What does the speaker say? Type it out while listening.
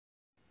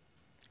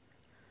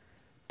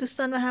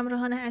دوستان و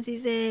همراهان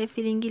عزیز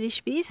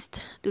فیلینگلیش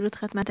 20 درود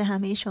خدمت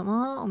همه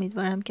شما.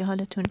 امیدوارم که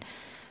حالتون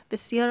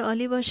بسیار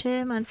عالی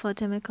باشه. من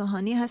فاطمه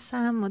کاهانی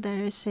هستم،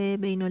 مدرس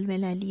بین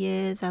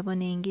المللی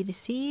زبان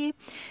انگلیسی.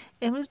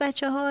 امروز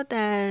بچه ها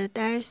در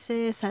درس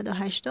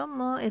 108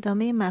 ما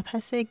ادامه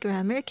مبحث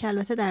گرامر که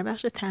البته در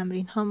بخش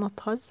تمرین ها ما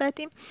پاز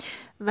زدیم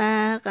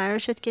و قرار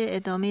شد که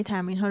ادامه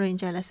تمرین ها رو این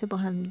جلسه با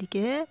هم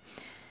دیگه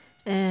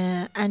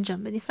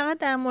انجام بدیم. فقط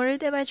در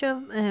مورد بچه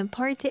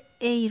پارت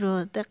A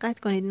رو دقت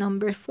کنید.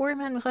 نمبر 4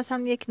 من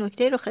میخواستم یک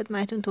نکته رو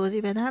خدمتون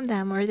توضیح بدم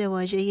در مورد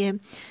واژه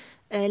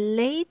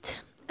late.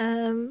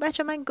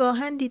 بچه من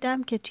گاهن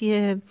دیدم که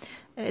توی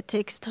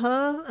تکست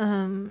ها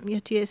یا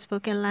توی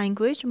spoken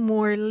language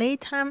more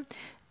late هم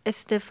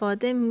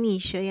استفاده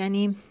میشه،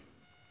 یعنی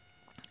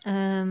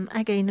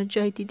اگر اینو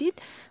جای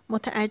دیدید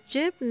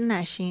متعجب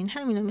نشین.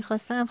 همینو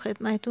میخواستم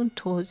خدمتون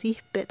توضیح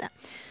بدم.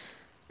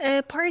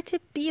 پارت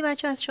B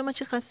بچه از شما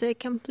چی خواسته؟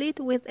 Complete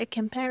with a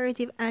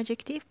comparative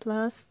adjective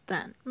plus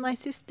than. My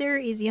sister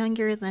is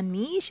younger than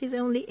me. She's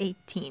only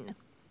 18.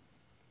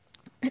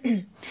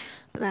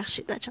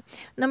 بخشید بچه.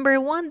 Number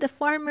 1, the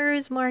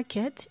farmer's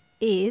market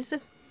is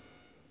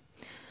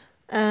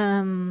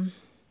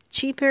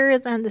cheaper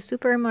than the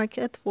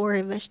supermarket for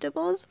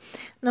vegetables.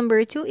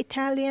 Number 2,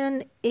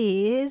 Italian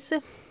is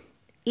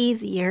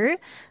easier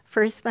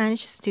for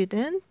Spanish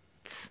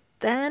students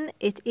than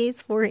it is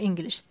for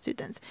English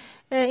students.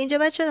 اینجا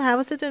بچه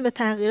حواستون به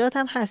تغییرات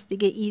هم هست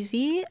دیگه.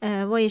 easy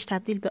وایش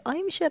تبدیل به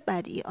آی میشه،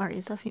 بعد ای آر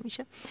اضافی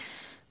میشه.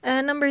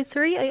 Number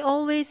 3, I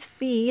always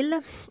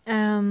feel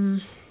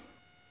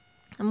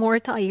more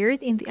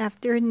tired in the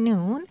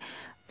afternoon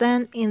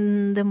than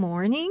in the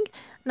morning.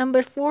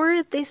 Number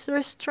 4, this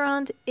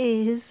restaurant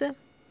is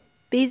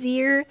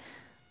busier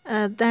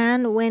than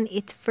when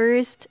it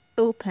first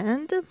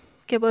opened.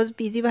 که باز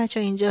بیزی بچه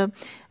اینجا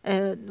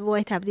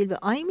وای تبدیل به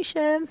آی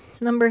میشه.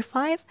 Number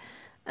 5,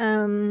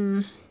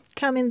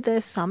 come in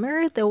the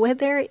summer the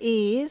weather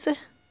is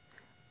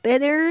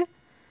better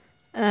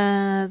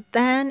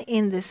than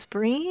in the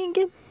spring.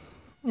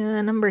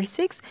 Number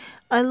 6,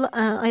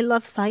 I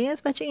love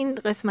science. بچه این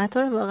قسمت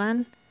ها رو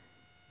واقعا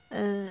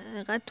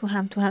قد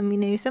تو هم می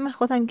نویسه، من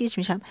خودم گیج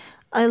میشم.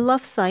 I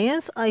love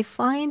science. I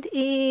find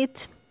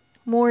it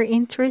more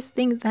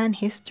interesting than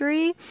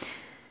history.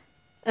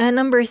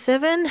 Number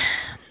 7,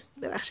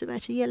 ببخشید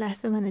بچه یه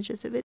لحظه من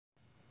اجازه بدید.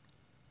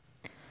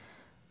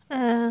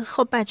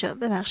 خب بچه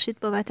ببخشید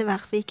بابت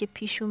وقفه‌ای که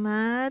پیش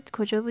اومد.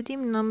 کجا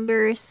بودیم؟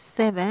 Number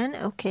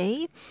 7.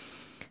 اوکی.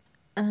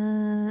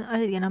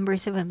 آره دیگه number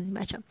 7 بودیم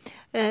بچه.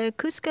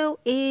 Cusco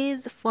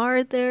is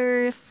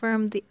farther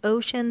from the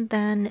ocean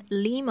than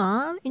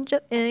Lima.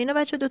 اینا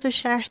بچه دوتا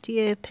شهر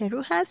توی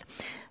پرو هست.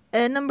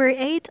 Number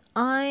 8,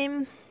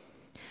 I'm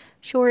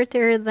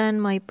shorter than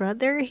my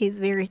brother. He's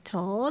very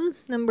tall.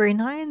 Number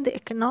 9, the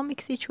economic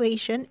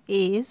situation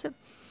is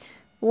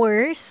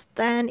worse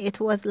than it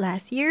was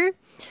last year.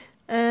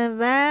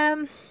 و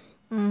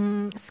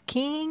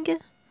skiing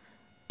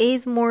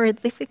is more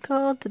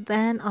difficult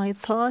than I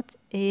thought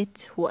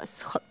it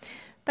was. خب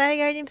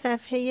برگردیم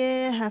صفحه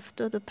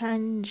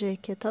 75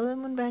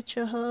 کتابمون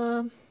بچه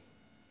ها.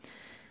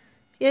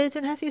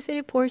 یادتون هست یه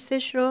سری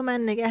پرسش رو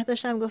من نگه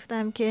داشتم،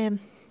 گفتم که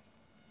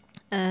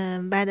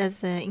بعد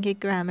از اینکه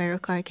گرامر رو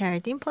کار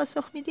کردیم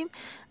پاسخ میدیم.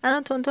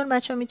 الان تون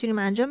بچه ها میتونیم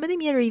انجام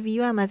بدیم. یه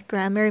ریویو هم از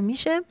گرامر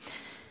میشه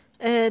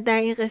در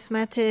این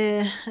قسمت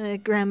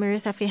گرامر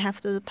صفحه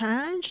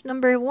 75.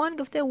 Number 1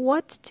 گفته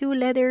what two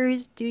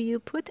letters do you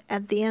put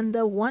at the end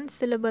of one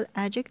syllable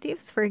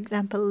adjectives? For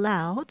example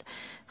loud.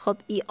 خب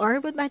ER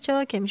بود بچه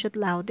ها که میشد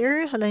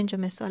louder. حالا اینجا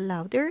مثال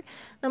louder.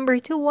 Number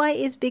 2, why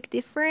is big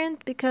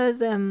different?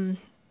 Because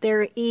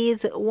there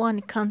is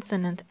one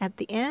consonant at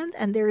the end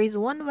and there is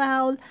one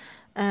vowel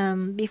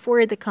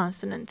before the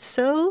consonant.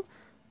 So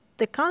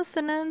the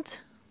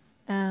consonant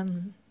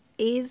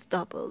is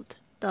doubled.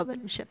 Double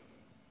میشه.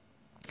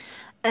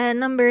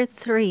 Number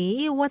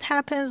 3, what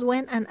happens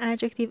when an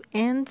adjective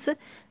ends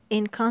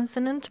in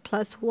consonant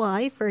plus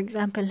y? For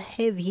example,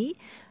 heavy.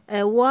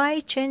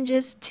 Y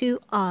changes to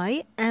I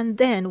and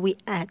then we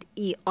add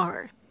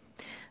ER.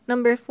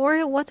 Number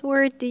 4, what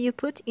word do you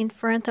put in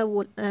front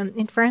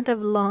of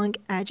long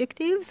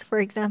adjectives? For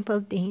example,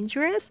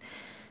 dangerous.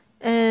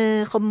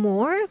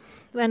 more.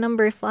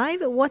 Number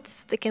 5, what's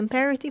the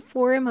comparative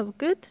form of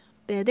good?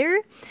 Better.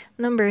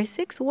 Number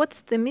 6,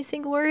 what's the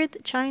missing word?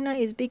 China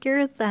is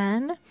bigger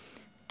than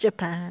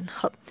Japan.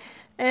 خب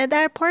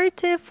در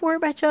پارت 4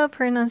 بچه ها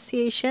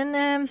pronunciation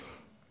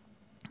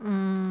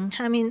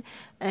همین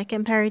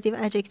comparative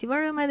adjective ها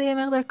رو اومده یه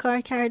مقدار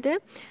کار کرده.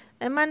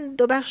 من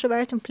دو بخش رو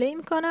براتون پلی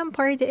میکنم.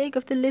 پارت A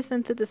گفته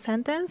listen to the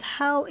sentence.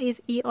 How is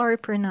ER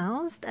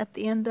pronounced at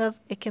the end of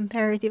a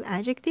comparative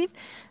adjective?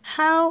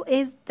 How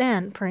is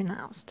then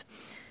pronounced?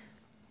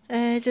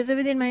 اجازه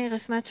بدین من این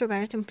قسمت رو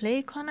براتون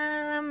پلی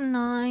کنم.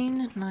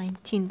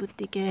 9:19 بود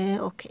دیگه.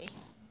 اوکی.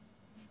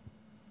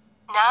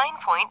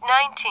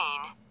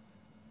 9.19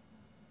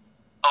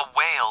 A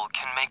whale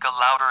can make a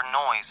louder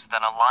noise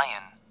than a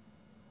lion.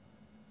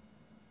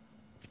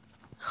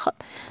 خب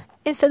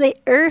این صدای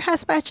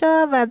هست بچه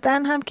ها و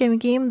then هم که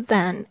میگیم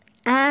then.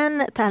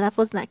 ان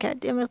تلفظ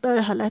نکرد، یه مقدار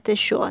حالت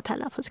شو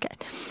تلفظ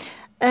کرد.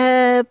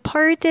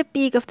 Part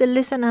B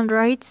گفته listen and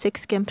write 6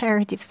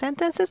 comparative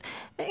sentences.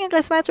 این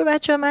قسمت رو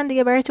بچه ها من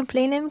دیگه براتون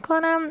پلی نمی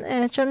کنم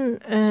چون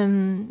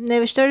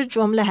نوشتار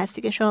جمله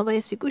هستی که شما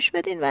بایستی گوش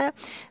بدین و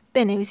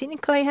بنویسین. این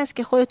کاری هست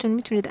که خودتون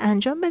میتونید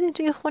انجام بدین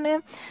توی خونه.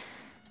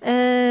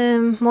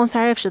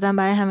 منصرف شدم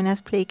برای همین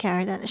از پلی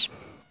کردنش.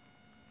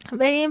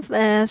 بریم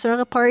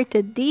سراغ پارت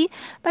دی.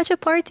 بچه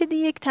پارت دی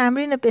یک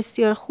تمرین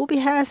بسیار خوبی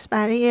هست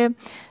برای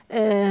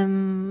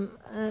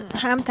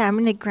هم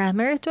تمرین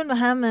گرامرتون و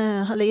هم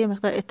حالا یه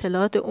مقدار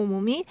اطلاعات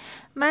عمومی.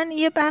 من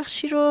یه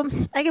بخشی رو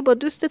اگه با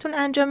دوستتون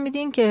انجام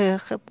میدین که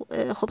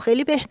خب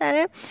خیلی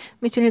بهتره،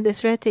 میتونید به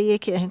صورت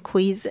یک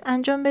کویز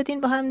انجام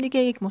بدین با هم دیگه،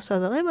 یک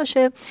مسابقه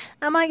باشه.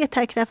 اما اگه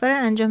تک نفره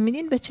انجام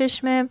میدین به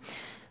چشم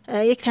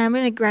یک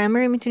تمرین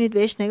گرامر میتونید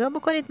بهش نگاه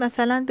بکنید.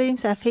 مثلا بریم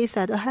صفحه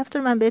 107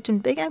 رو من بهتون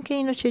بگم که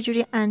اینو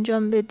چجوری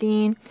انجام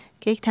بدین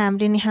که یک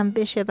تمرینی هم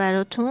بشه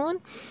براتون.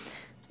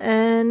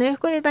 نگاه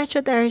کنید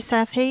بچه در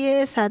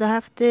صفحه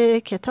 107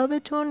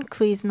 کتابتون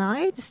کویز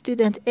نایت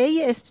استودنت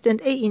A،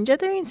 استودنت A اینجا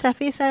دارین،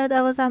 صفحه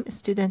 112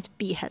 استودنت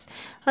B هست.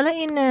 حالا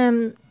این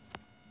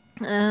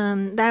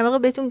در واقع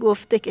بهتون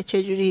گفته که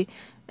چجوری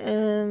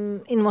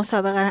این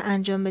مسابقه رو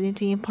انجام بدین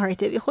توی این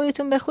پارت بی.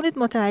 خودتون بخونید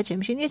متوجه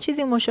میشین. یه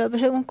چیزی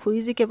مشابه اون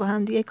کویزی که با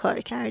هم دیگه کار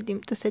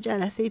کردیم 2-3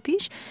 جلسه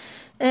پیش.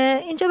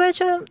 اینجا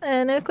بچه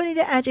نگاه کنید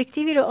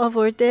ادجکتیوی رو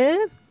آورده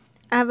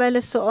اول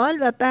سوال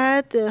و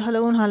بعد حالا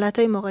اون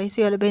حالتهای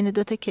مقایسی حالا بین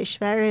دوتا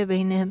کشور،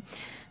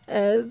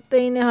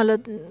 بین حالا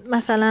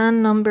مثلا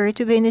نمبر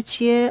 2 بین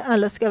چیه؟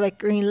 آلاسکا و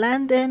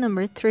گرینلند،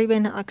 نمبر 3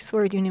 بین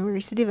آکسفورد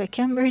یونیورسیتی و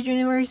کمبریج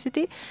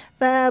یونیورسیتی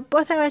و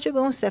با توجه به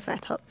اون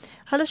صفت ها.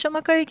 حالا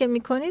شما کاری که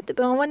میکنید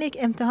به عنوان یک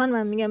امتحان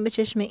من میگم به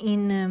چشم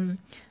این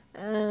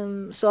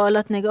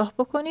سوالات نگاه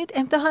بکنید.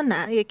 امتحان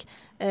نه، یک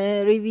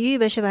ریویوی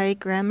بشه برای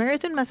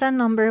گرامرتون. مثلا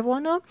نمبر 1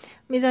 رو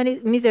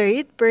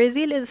میذارید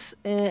برزیل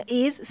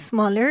is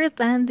smaller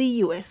than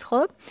the US.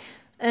 خب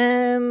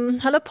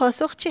حالا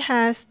پاسخ چی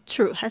هست؟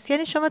 true هست.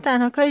 یعنی شما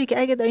تنها کاری که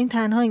اگه دارین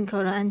تنها این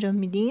کار رو انجام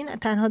میدین،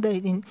 تنها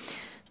دارید این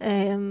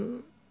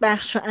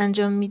بخش رو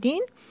انجام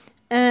میدین،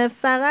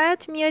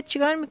 فقط میاد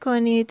چیکار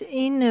میکنید؟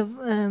 این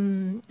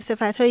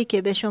صفت هایی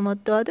که به شما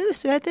داده به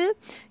صورت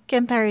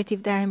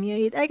کمپراتیو در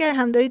میارید. اگر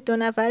هم دارید 2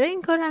 نفره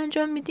این کار رو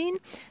انجام میدین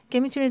که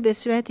میتونید به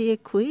صورت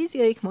یک کویز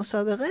یا یک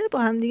مسابقه با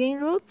هم دیگه این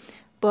رو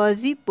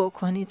بازی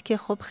بکنید که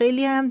خب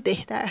خیلی هم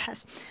بهتر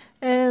هست.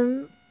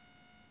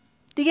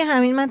 دیگه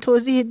همین، من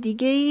توضیح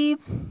دیگه‌ای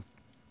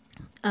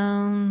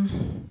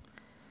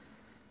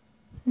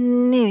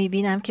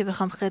نمیبینم که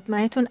بخوام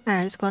خدمتتون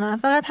عرض کنم.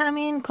 فقط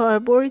همین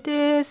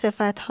کاربرد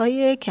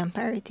صفت‌های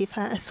کمپراتیو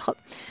هست. خب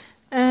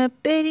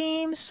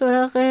بریم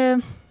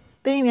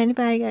یعنی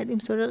برگردیم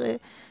سراغ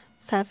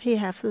صفحه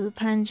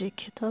 75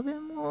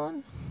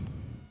 کتابمون.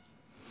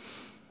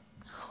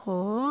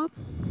 خب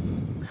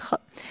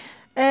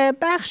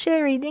بخش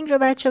ریدینگ رو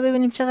بچه ها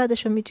ببینیم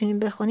چقدرش رو میتونیم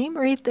بخونیم.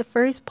 Read the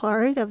first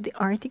part of the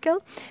article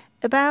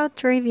about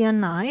trivia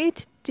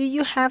night. Do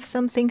you have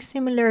something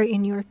similar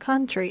in your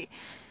country?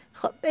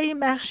 خب بریم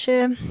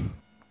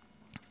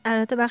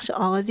البته بخش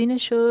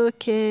آغازینشو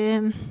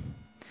که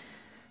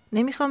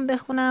نمیخوام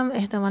بخونم،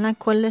 احتمالا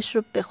کلش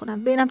رو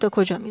بخونم ببینم تا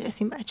کجا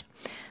میرسیم بچه.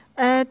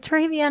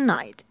 Trivia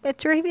night. A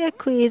trivia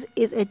quiz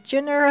is a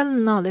general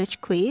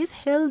knowledge quiz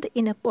held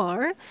in a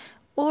bar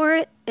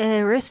or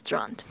a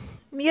restaurant.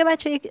 میگه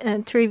بچه یک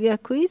تریویا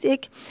کویز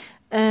یک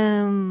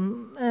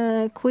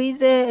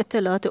کویز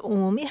اطلاعات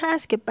عمومی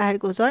هست که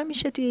برگزار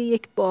میشه توی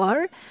یک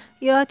بار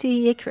یا توی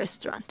یک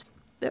رستوران.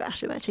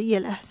 ببخشید بچه یه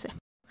لحظه.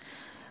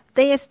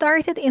 They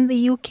started in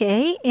the UK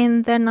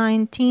in the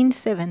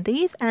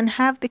 1970s and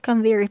have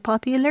become very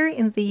popular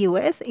in the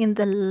US in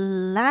the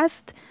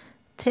last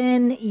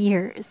 10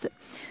 years.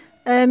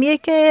 میگه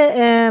که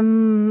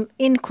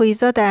این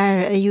کویزا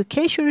در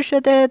UK شروع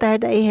شده در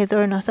دهه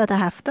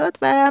 1970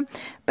 و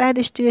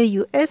بعدش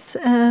توی US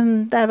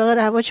در واقع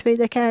رواج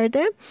پیدا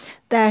کرده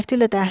در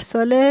طول 10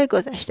 سال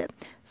گذشته.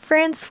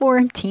 Friends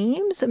form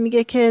teams.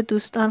 میگه که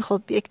دوستان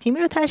خب یک تیمی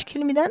رو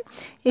تشکیل میدن.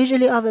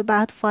 Usually of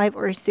about 5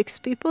 or 6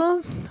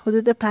 people.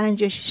 حدود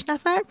 5 یا 6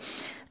 نفر.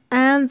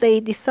 And they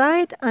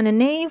decide on a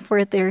name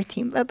for their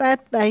team. و بعد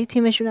برای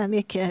تیمشون هم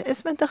یک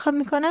اسم انتخاب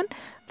میکنن.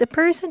 The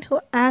person who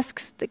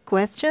asks the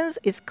questions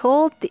is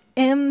called the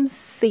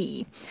MC.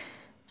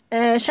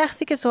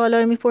 شخصی که سوالا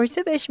رو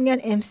میپرسه بهش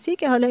میگن MC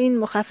که حالا این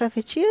مخفف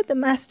چیه؟ The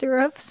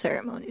Master of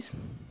Ceremonies.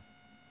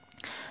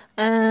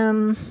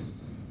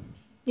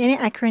 یعنی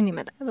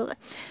اکرونیمه در واقع.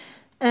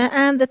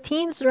 And the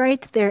teams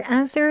write their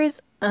answers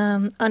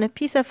on a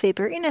piece of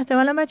paper. این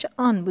احتمالا بچه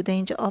آن بوده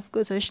اینجا آف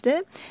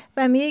گذاشته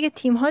و میگه که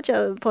تیم ها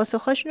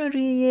پاسخهاشون رو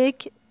روی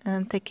یک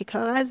تکه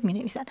کاغذ می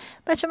نویسن.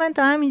 بچه من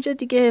تا همینجا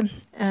دیگه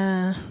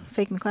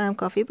فکر میکنم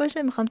کافی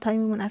باشه. میخوام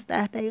تایممون از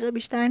 10 دقیقه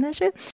بیشتر نشه.